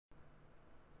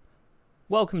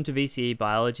Welcome to VCE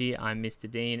Biology. I'm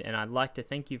Mr. Dean, and I'd like to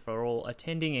thank you for all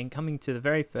attending and coming to the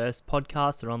very first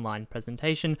podcast or online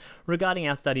presentation regarding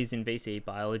our studies in VCE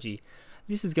Biology.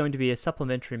 This is going to be a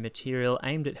supplementary material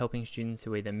aimed at helping students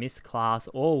who either miss class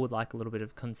or would like a little bit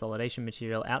of consolidation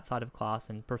material outside of class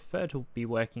and prefer to be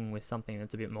working with something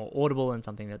that's a bit more audible and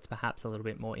something that's perhaps a little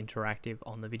bit more interactive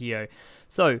on the video.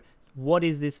 So, what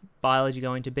is this biology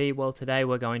going to be? Well, today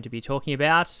we're going to be talking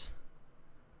about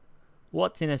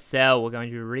what's in a cell. We're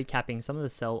going to be recapping some of the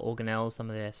cell organelles, some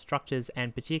of their structures,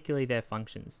 and particularly their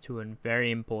functions. Two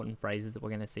very important phrases that we're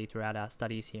going to see throughout our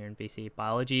studies here in VCE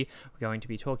Biology. We're going to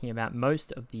be talking about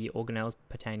most of the organelles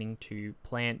pertaining to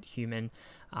plant, human,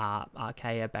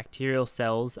 archaea, bacterial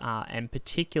cells, and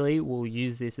particularly we'll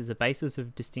use this as a basis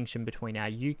of distinction between our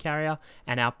eukarya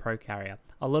and our prokarya.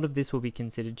 A lot of this will be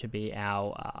considered to be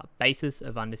our basis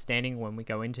of understanding when we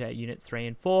go into units 3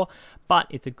 and 4, but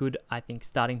it's a good, I think,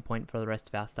 starting point for the rest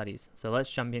of our studies. So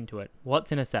let's jump into it.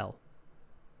 What's in a cell?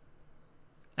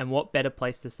 And what better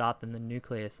place to start than the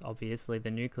nucleus? Obviously,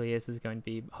 the nucleus is going to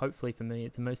be hopefully familiar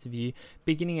to most of you,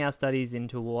 beginning our studies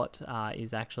into what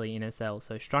is actually in a cell.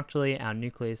 So structurally, our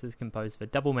nucleus is composed of a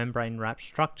double membrane wrapped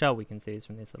structure. We can see this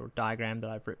from this little diagram that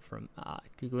I've ripped from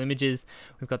Google Images.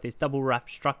 We've got this double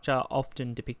wrapped structure,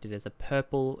 often depicted as a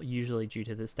purple, usually due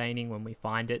to the staining when we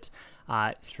find it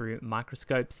through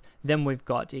microscopes. Then we've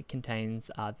got, it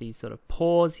contains these sort of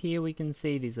pores here. We can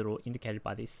see these are all indicated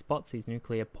by these spots, these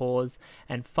nuclear pores.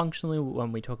 And functionally,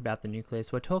 when we talk about the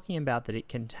nucleus, we're talking about that it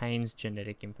contains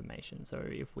genetic information. So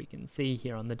if we can see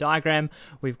here on the diagram,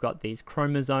 we've got these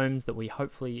chromosomes that we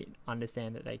hopefully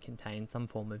understand that they contain some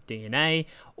form of DNA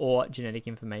or genetic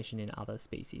information in other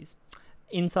species.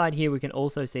 Inside here, we can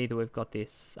also see that we've got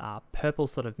this purple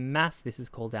sort of mass. This is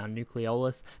called our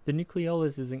nucleolus. The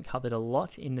nucleolus isn't covered a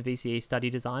lot in the VCE study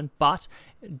design, but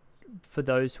for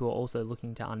those who are also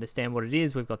looking to understand what it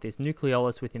is, we've got this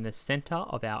nucleolus within the center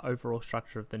of our overall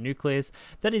structure of the nucleus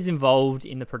that is involved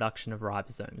in the production of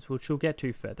ribosomes, which we'll get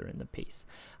to further in the piece.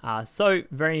 So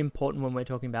very important when we're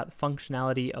talking about the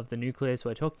functionality of the nucleus.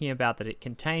 We're talking about that it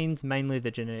contains mainly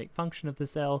the genetic function of the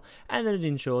cell and that it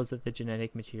ensures that the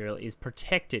genetic material is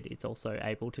protected. It's also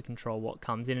able to control what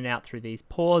comes in and out through these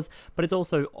pores, but it's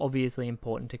also obviously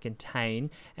important to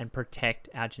contain and protect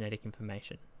our genetic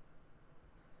information.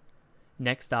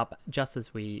 Next up, just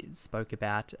as we spoke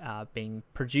about being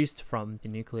produced from the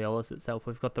nucleolus itself,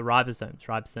 we've got the ribosomes.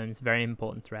 Ribosomes are very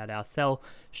important throughout our cell.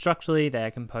 Structurally, they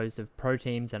are composed of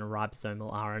proteins and a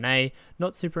ribosomal RNA.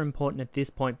 Not super important at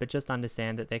this point, but just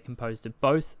understand that they're composed of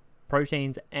both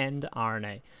proteins and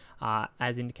RNA.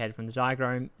 As indicated from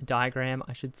the diagram,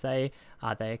 I should say,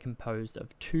 they are composed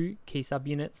of 2 key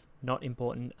subunits. Not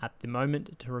important at the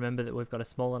moment to remember that we've got a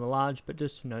small and a large, but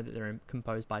just to know that they're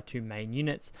composed by 2 main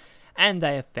units. And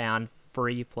they are found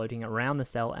free floating around the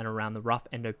cell and around the rough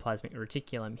endoplasmic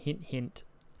reticulum. Hint, hint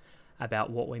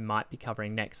about what we might be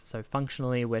covering next. So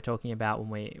functionally, we're talking about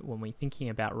when we're thinking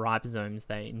about ribosomes,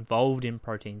 they're involved in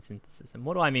protein synthesis. And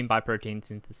what do I mean by protein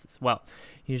synthesis? Well,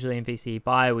 usually in VCE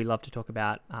Bio, we love to talk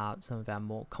about some of our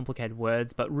more complicated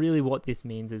words, but really what this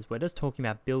means is we're just talking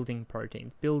about building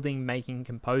proteins, building, making,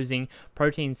 composing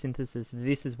protein synthesis.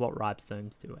 This is what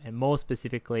ribosomes do. And more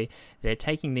specifically, they're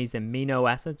taking these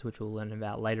amino acids, which we'll learn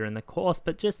about later in the course,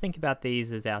 but just think about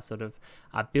these as our sort of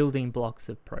building blocks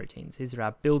of proteins. These are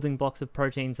our building blocks of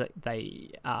proteins that they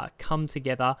come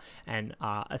together and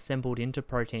are assembled into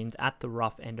proteins at the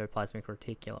rough endoplasmic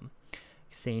reticulum.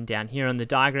 Seen down here on the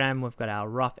diagram, we've got our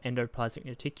rough endoplasmic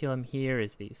reticulum. Here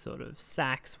is these sort of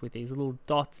sacs with these little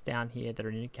dots down here that are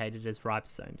indicated as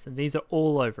ribosomes, and these are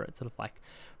all over it, sort of like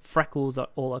freckles are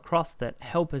all across that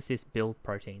help assist build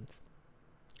proteins.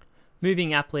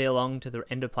 Moving aptly along to the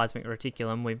endoplasmic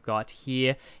reticulum, we've got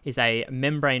here is a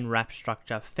membrane wrap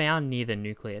structure found near the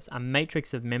nucleus, a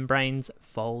matrix of membranes,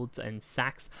 folds, and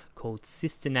sacs called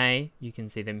cisternae. You can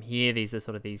see them here. These are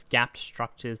sort of these gapped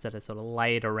structures that are sort of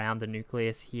laid around the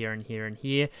nucleus here and here and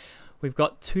here. We've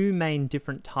got 2 main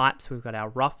different types. We've got our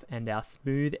rough and our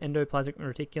smooth endoplasmic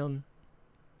reticulum,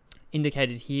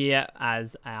 indicated here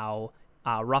as our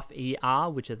rough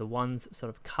ER, which are the ones sort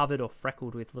of covered or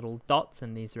freckled with little dots,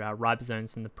 and these are our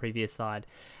ribosomes from the previous slide.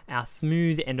 Our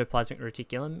smooth endoplasmic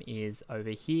reticulum is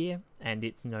over here, and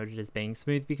it's noted as being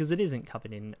smooth because it isn't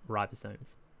covered in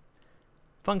ribosomes.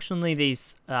 Functionally,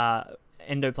 these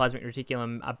endoplasmic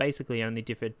reticulum are basically only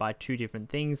differed by 2 different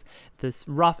things. This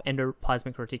rough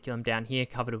endoplasmic reticulum down here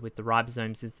covered with the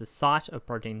ribosomes is the site of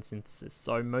protein synthesis.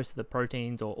 So most of the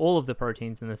proteins, or all of the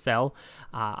proteins in the cell,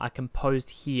 are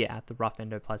composed here at the rough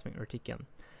endoplasmic reticulum.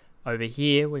 Over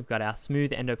here, we've got our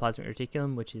smooth endoplasmic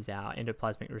reticulum, which is our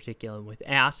endoplasmic reticulum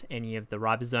without any of the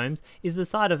ribosomes, is the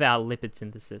site of our lipid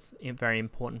synthesis, very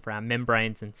important for our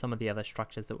membranes and some of the other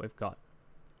structures that we've got.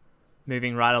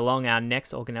 Moving right along, our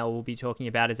next organelle we'll be talking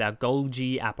about is our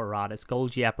Golgi apparatus.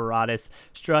 Golgi apparatus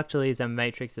structurally is a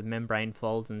matrix of membrane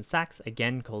folds and sacs,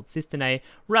 again called cisternae,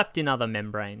 wrapped in other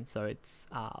membranes.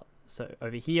 So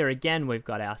over here again we've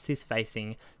got our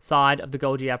cis-facing side of the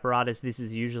Golgi apparatus. This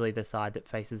is usually the side that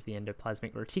faces the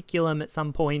endoplasmic reticulum at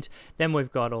some point. Then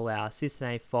we've got all our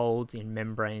cisternae folds in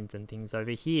membranes and things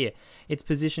over here. It's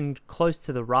positioned close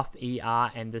to the rough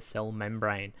ER and the cell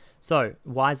membrane. So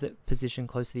why is it positioned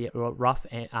close to the rough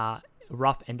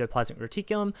endoplasmic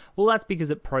reticulum? Well, that's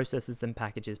because it processes and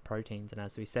packages proteins, and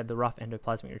as we said, the rough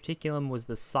endoplasmic reticulum was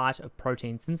the site of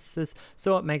protein synthesis,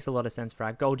 so it makes a lot of sense for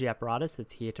our Golgi apparatus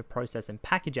that's here to process and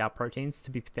package our proteins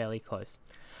to be fairly close.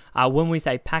 When we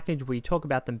say package, we talk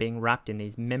about them being wrapped in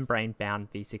these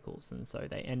membrane-bound vesicles, and so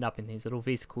they end up in these little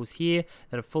vesicles here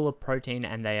that are full of protein,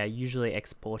 and they are usually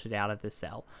exported out of the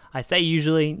cell. I say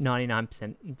usually,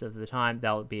 99% of the time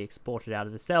they'll be exported out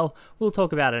of the cell. We'll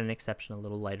talk about an exception a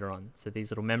little later on. So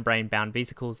these little membrane-bound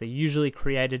vesicles are usually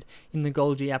created in the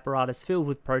Golgi apparatus filled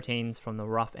with proteins from the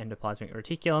rough endoplasmic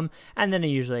reticulum, and then are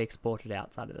usually exported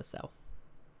outside of the cell.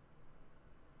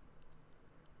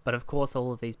 But of course,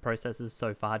 all of these processes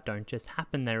so far don't just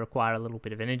happen, they require a little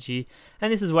bit of energy,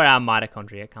 and this is where our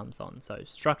mitochondria comes on. So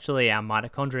structurally, our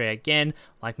mitochondria, again,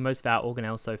 like most of our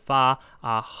organelles so far,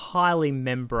 are highly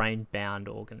membrane-bound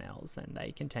organelles, and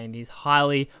they contain these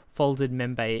highly folded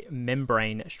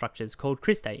membrane structures called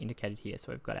cristae, indicated here. So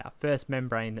we've got our first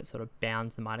membrane that sort of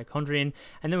bounds the mitochondrion,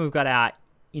 and then we've got our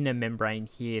inner membrane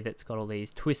here that's got all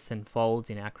these twists and folds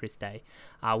in our cristae.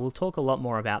 We'll talk a lot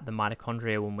more about the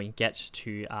mitochondria when we get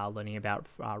to learning about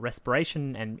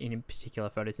respiration and in particular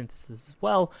photosynthesis as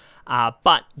well.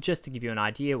 But just to give you an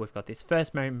idea, we've got this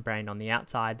first membrane on the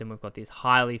outside, then we've got this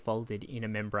highly folded inner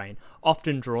membrane,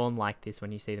 often drawn like this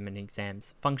when you see them in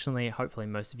exams. Functionally, hopefully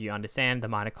most of you understand the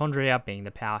mitochondria being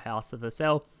the powerhouse of the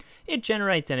cell. It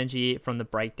generates energy from the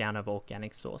breakdown of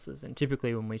organic sources, and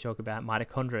typically when we talk about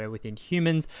mitochondria within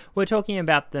humans, we're talking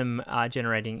about them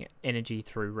generating energy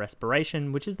through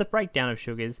respiration, which is the breakdown of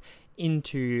sugars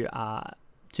into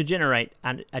to generate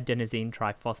an adenosine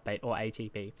triphosphate, or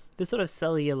ATP, the sort of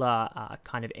cellular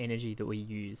kind of energy that we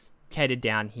use. Located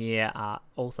down here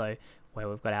also where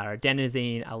we've got our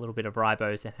adenosine, a little bit of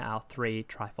ribose, and our 3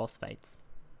 triphosphates.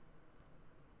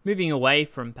 Moving away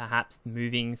from perhaps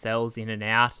moving cells in and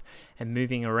out and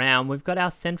moving around, we've got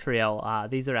our centriole.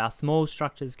 These are our small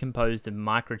structures composed of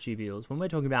microtubules. When we're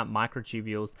talking about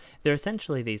microtubules, they're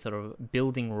essentially these sort of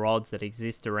building rods that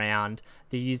exist around.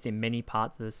 They're used in many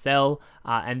parts of the cell,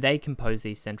 and they compose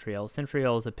these centrioles.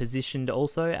 Centrioles are positioned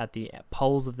also at the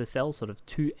poles of the cell, sort of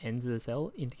 2 ends of the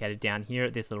cell, indicated down here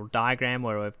at this little diagram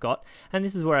where we've got, and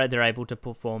this is where they're able to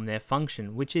perform their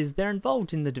function, which is they're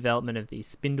involved in the development of these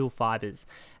spindle fibers,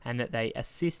 and that they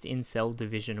assist in cell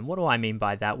division. And what do I mean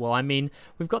by that? Well, I mean,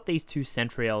 we've got these 2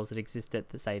 centrioles that exist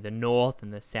at, say, the north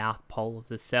and the south pole of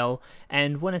the cell,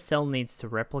 and when a cell needs to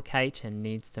replicate and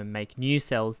needs to make new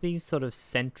cells, these sort of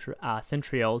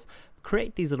centrioles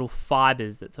create these little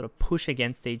fibers that sort of push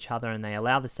against each other, and they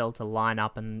allow the cell to line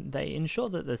up, and they ensure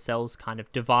that the cells kind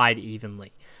of divide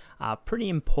evenly. Pretty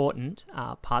important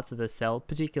parts of the cell,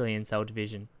 particularly in cell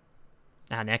division.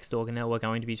 Our next organelle we're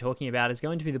going to be talking about is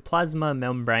going to be the plasma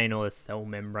membrane, or the cell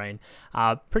membrane.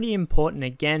 Pretty important.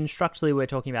 Again, structurally we're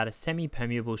talking about a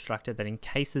semi-permeable structure that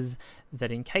encases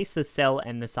the cell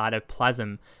and the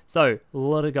cytoplasm. So a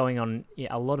lot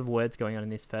of words going on in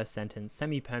this first sentence.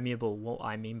 Semi-permeable, what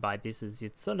I mean by this is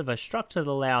it's sort of a structure that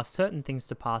allows certain things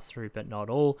to pass through but not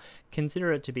all.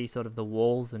 Consider it to be sort of the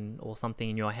walls or something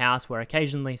in your house where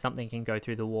occasionally something can go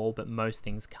through the wall but most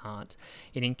things can't.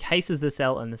 It encases the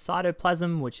cell and the cytoplasm,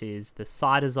 which is the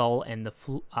cytosol and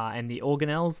the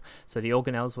organelles. So the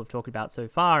organelles we've talked about so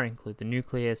far include the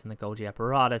nucleus and the Golgi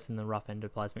apparatus and the rough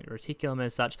endoplasmic reticulum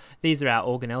as such. These are our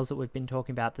organelles that we've been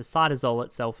talking about. The cytosol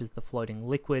itself is the floating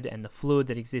liquid and the fluid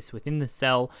that exists within the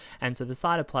cell, and so the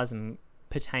cytoplasm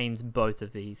pertains both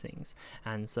of these things.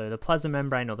 And so the plasma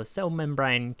membrane, or the cell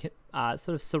membrane, sort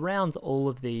of surrounds all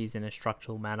of these in a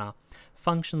structural manner.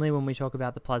 Functionally, when we talk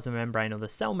about the plasma membrane or the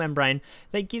cell membrane,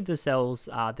 they give the cells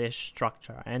their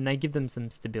structure, and they give them some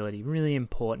stability. Really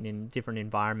important in different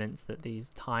environments that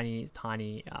these tiny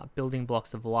building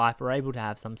blocks of life are able to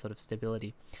have some sort of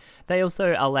stability. They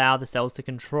also allow the cells to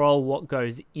control what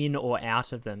goes in or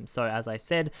out of them. So as I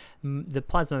said, the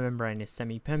plasma membrane is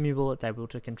semi-permeable. It's able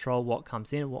to control what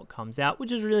comes in and what comes out,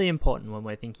 which is really important when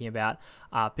we're thinking about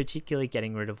particularly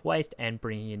getting rid of waste and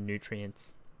bringing in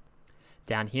nutrients.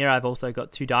 Down here I've also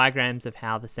got two diagrams of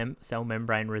how the cell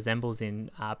membrane resembles in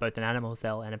both an animal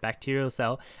cell and a bacterial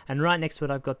cell, and right next to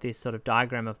it I've got this sort of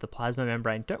diagram of the plasma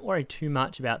membrane. Don't worry too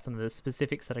much about some of the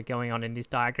specifics that are going on in this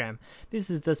diagram. This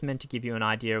is just meant to give you an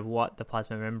idea of what the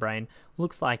plasma membrane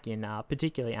looks like in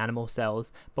particularly animal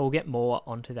cells, but we'll get more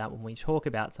onto that when we talk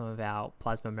about some of our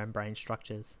plasma membrane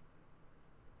structures.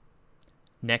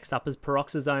 Next up is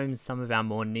peroxisomes, some of our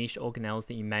more niche organelles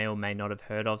that you may or may not have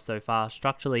heard of so far.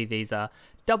 Structurally, these are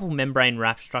double membrane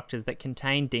wrap structures that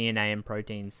contain DNA and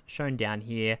proteins. Shown down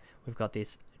here, we've got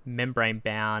this membrane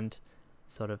bound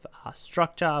sort of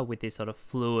structure with this sort of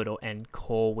fluid and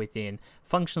core within.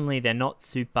 Functionally, they're not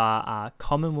super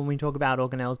common when we talk about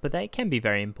organelles, but they can be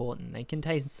very important. They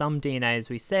contain some DNA, as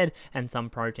we said, and some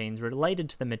proteins related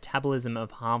to the metabolism of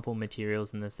harmful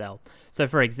materials in the cell. So,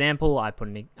 for example, I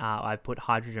put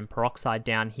hydrogen peroxide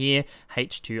down here,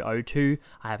 H2O2.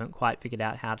 I haven't quite figured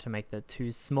out how to make the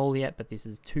two small yet, but this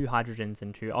is 2 hydrogens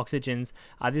and 2 oxygens.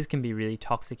 This can be really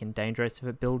toxic and dangerous if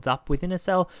it builds up within a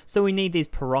cell, so we need these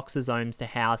peroxisomes to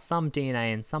house some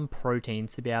DNA and some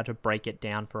proteins to be able to break it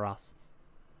down for us.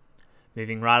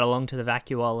 Moving right along to the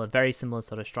vacuole, a very similar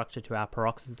sort of structure to our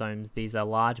peroxisomes. These are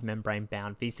large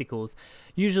membrane-bound vesicles,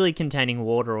 usually containing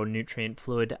water or nutrient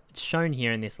fluid. Shown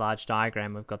here in this large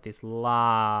diagram, we've got this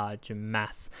large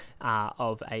mass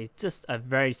of just a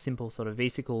very simple sort of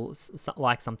vesicle,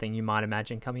 like something you might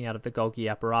imagine coming out of the Golgi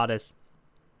apparatus,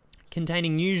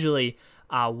 containing usually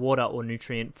water or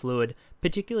nutrient fluid,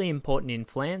 particularly important in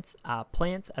plants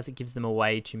as it gives them a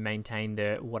way to maintain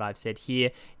what I've said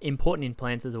here, important in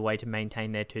plants as a way to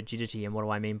maintain their turgidity. And what do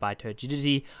I mean by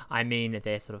turgidity? I mean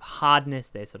their sort of hardness,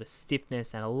 their sort of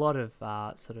stiffness, and a lot of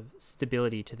sort of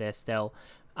stability to their cell.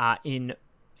 In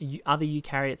other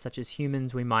eukaryotes, such as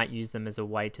humans, we might use them as a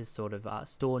way to sort of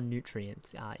store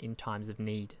nutrients in times of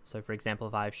need. So, for example,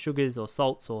 if I have sugars or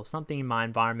salts or something in my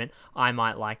environment I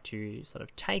might like to sort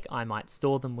of take, I might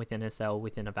store them within a cell,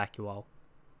 within a vacuole.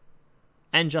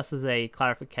 And just as a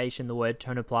clarification, the word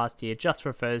tonoplast here just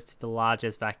refers to the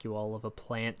largest vacuole of a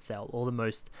plant cell, or the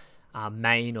most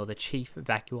main or the chief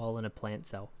vacuole in a plant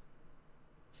cell.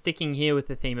 Sticking here with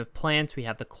the theme of plants, we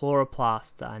have the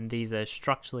chloroplasts, and these are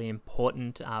structurally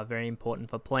important, very important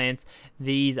for plants.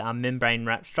 These are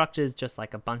membrane-wrapped structures, just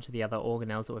like a bunch of the other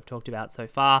organelles that we've talked about so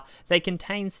far. They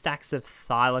contain stacks of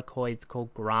thylakoids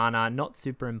called grana, not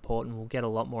super important. We'll get a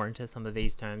lot more into some of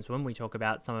these terms when we talk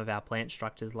about some of our plant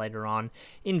structures later on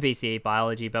in VCE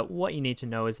Biology, but what you need to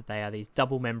know is that they are these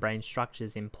double membrane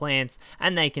structures in plants,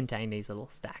 and they contain these little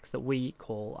stacks that we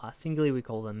call, singularly we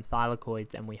call them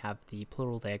thylakoids, and we have the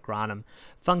plural there, granum.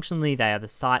 Functionally, they are the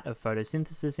site of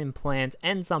photosynthesis in plants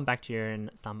and some bacteria and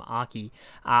some archaea,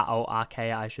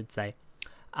 I should say.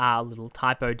 Little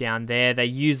typo down there. They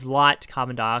use light,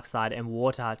 carbon dioxide, and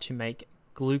water to make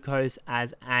glucose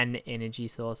as an energy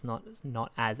source, not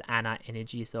as an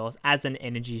energy source, as an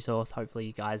energy source. Hopefully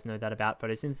you guys know that about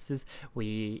photosynthesis.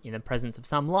 In the presence of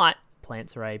some light,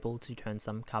 plants are able to turn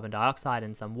some carbon dioxide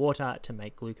and some water to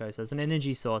make glucose as an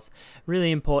energy source. Really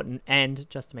important, and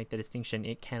just to make the distinction,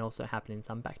 it can also happen in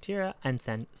some bacteria and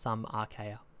some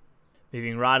archaea.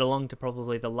 Moving right along to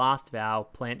probably the last of our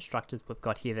plant structures, we've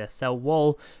got here the cell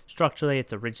wall. Structurally,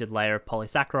 it's a rigid layer of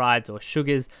polysaccharides or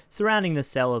sugars surrounding the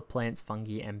cell of plants,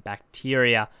 fungi, and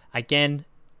bacteria. Again,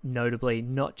 notably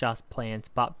not just plants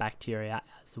but bacteria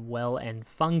as well, and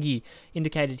fungi.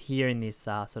 Indicated here in this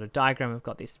sort of diagram, we've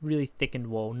got this really thickened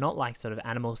wall, not like sort of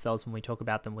animal cells when we talk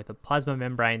about them with a plasma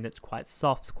membrane that's quite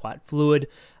soft, quite fluid,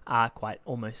 quite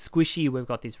almost squishy. We've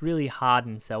got this really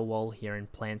hardened cell wall here in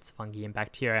plants, fungi, and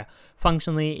bacteria.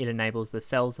 Functionally, it enables the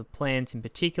cells of plants in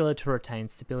particular to retain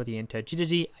stability and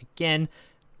turgidity. Again,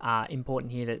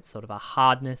 important here that sort of a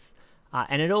hardness.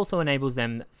 And it also enables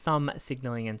them some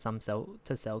signaling and some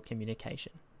cell-to-cell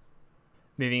communication.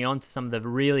 Moving on to some of the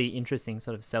really interesting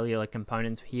sort of cellular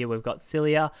components here, we've got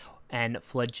cilia and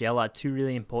flagella, two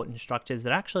really important structures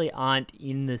that actually aren't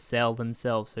in the cell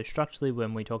themselves. So structurally,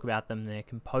 when we talk about them, they're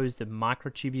composed of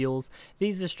microtubules.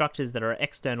 These are structures that are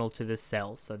external to the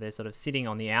cell, so they're sort of sitting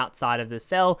on the outside of the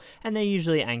cell, and they're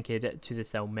usually anchored to the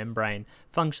cell membrane.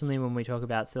 Functionally, when we talk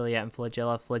about cilia and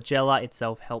flagella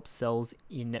itself helps cells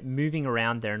in moving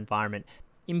around their environment.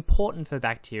 Important for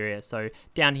bacteria. So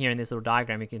down here in this little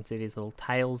diagram, you can see these little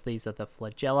tails. These are the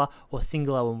flagella, or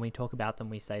singular when we talk about them,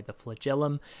 we say the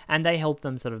flagellum, and they help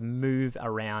them sort of move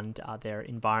around their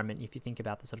environment. If you think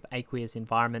about the sort of aqueous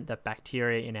environment, the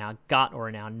bacteria in our gut or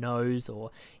in our nose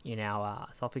or in our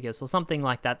esophagus or something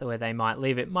like that, where they might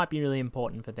live, it might be really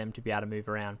important for them to be able to move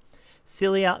around.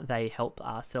 Cilia, they help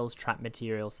cells trap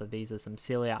material. So these are some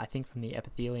cilia, I think, from the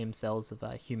epithelium cells of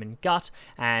a human gut,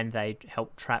 and they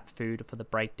help trap food for the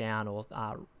breakdown or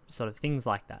sort of things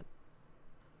like that.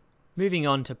 Moving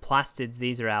on to plastids,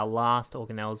 these are our last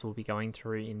organelles we'll be going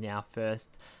through in our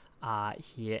first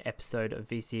episode of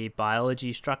VCE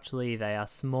Biology. Structurally, they are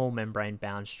small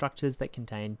membrane-bound structures that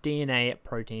contain DNA,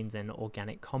 proteins, and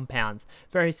organic compounds.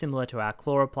 Very similar to our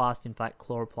chloroplast. In fact,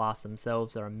 chloroplasts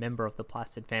themselves are a member of the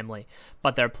plastid family,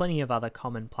 but there are plenty of other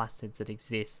common plastids that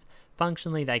exist.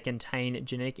 Functionally, they contain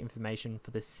genetic information for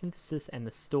the synthesis and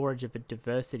the storage of a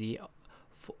diverse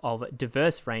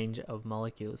range of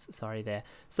molecules.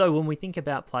 So when we think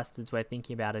about plastids, we're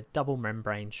thinking about a double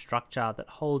membrane structure that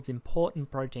holds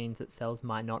important proteins that cells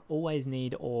might not always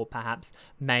need, or perhaps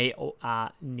may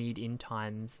need in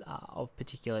times of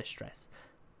particular stress.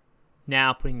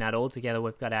 Now, putting that all together,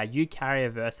 we've got our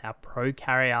eukarya versus our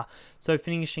prokarya. So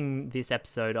finishing this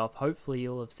episode off, hopefully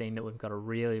you'll have seen that we've got a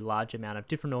really large amount of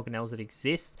different organelles that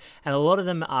exist, and a lot of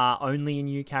them are only in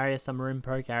eukarya, some are in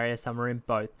prokarya, some are in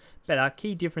both. But our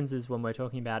key differences when we're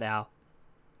talking about our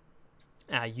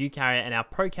eukarya and our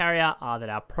prokarya are that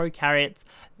our prokaryotes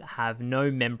have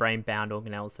no membrane-bound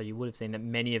organelles. So you would have seen that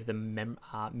many of the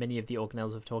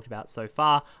organelles we've talked about so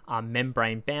far are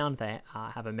membrane-bound. They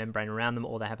have a membrane around them,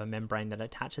 or they have a membrane that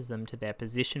attaches them to their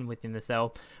position within the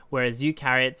cell, whereas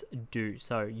eukaryotes do.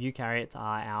 So eukaryotes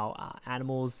are our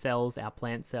animal cells, our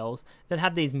plant cells, that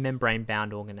have these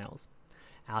membrane-bound organelles.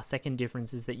 Our second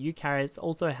difference is that eukaryotes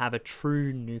also have a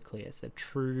true nucleus,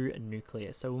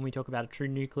 So when we talk about a true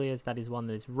nucleus, that is one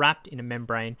that is wrapped in a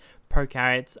membrane.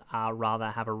 Prokaryotes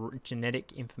rather have a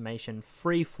genetic information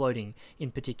free floating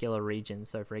in particular regions.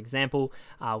 So for example,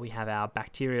 we have our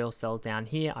bacterial cell down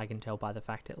here. I can tell by the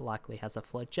fact it likely has a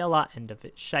flagella and of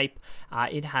its shape.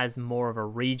 It has more of a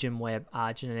region where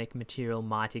genetic material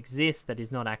might exist that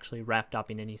is not actually wrapped up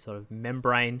in any sort of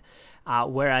membrane.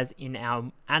 Whereas in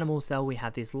our animal cell, we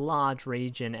have this large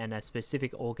region and a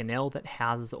specific organelle that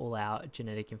houses all our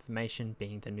genetic information,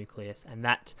 being the nucleus. And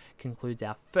that concludes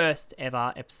our first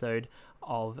ever episode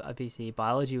of VCE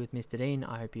Biology with Mr. Dean.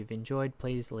 I hope you've enjoyed.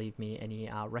 Please leave me any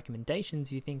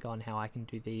recommendations you think on how I can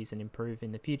do these and improve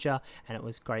in the future. And it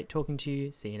was great talking to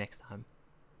you. See you next time.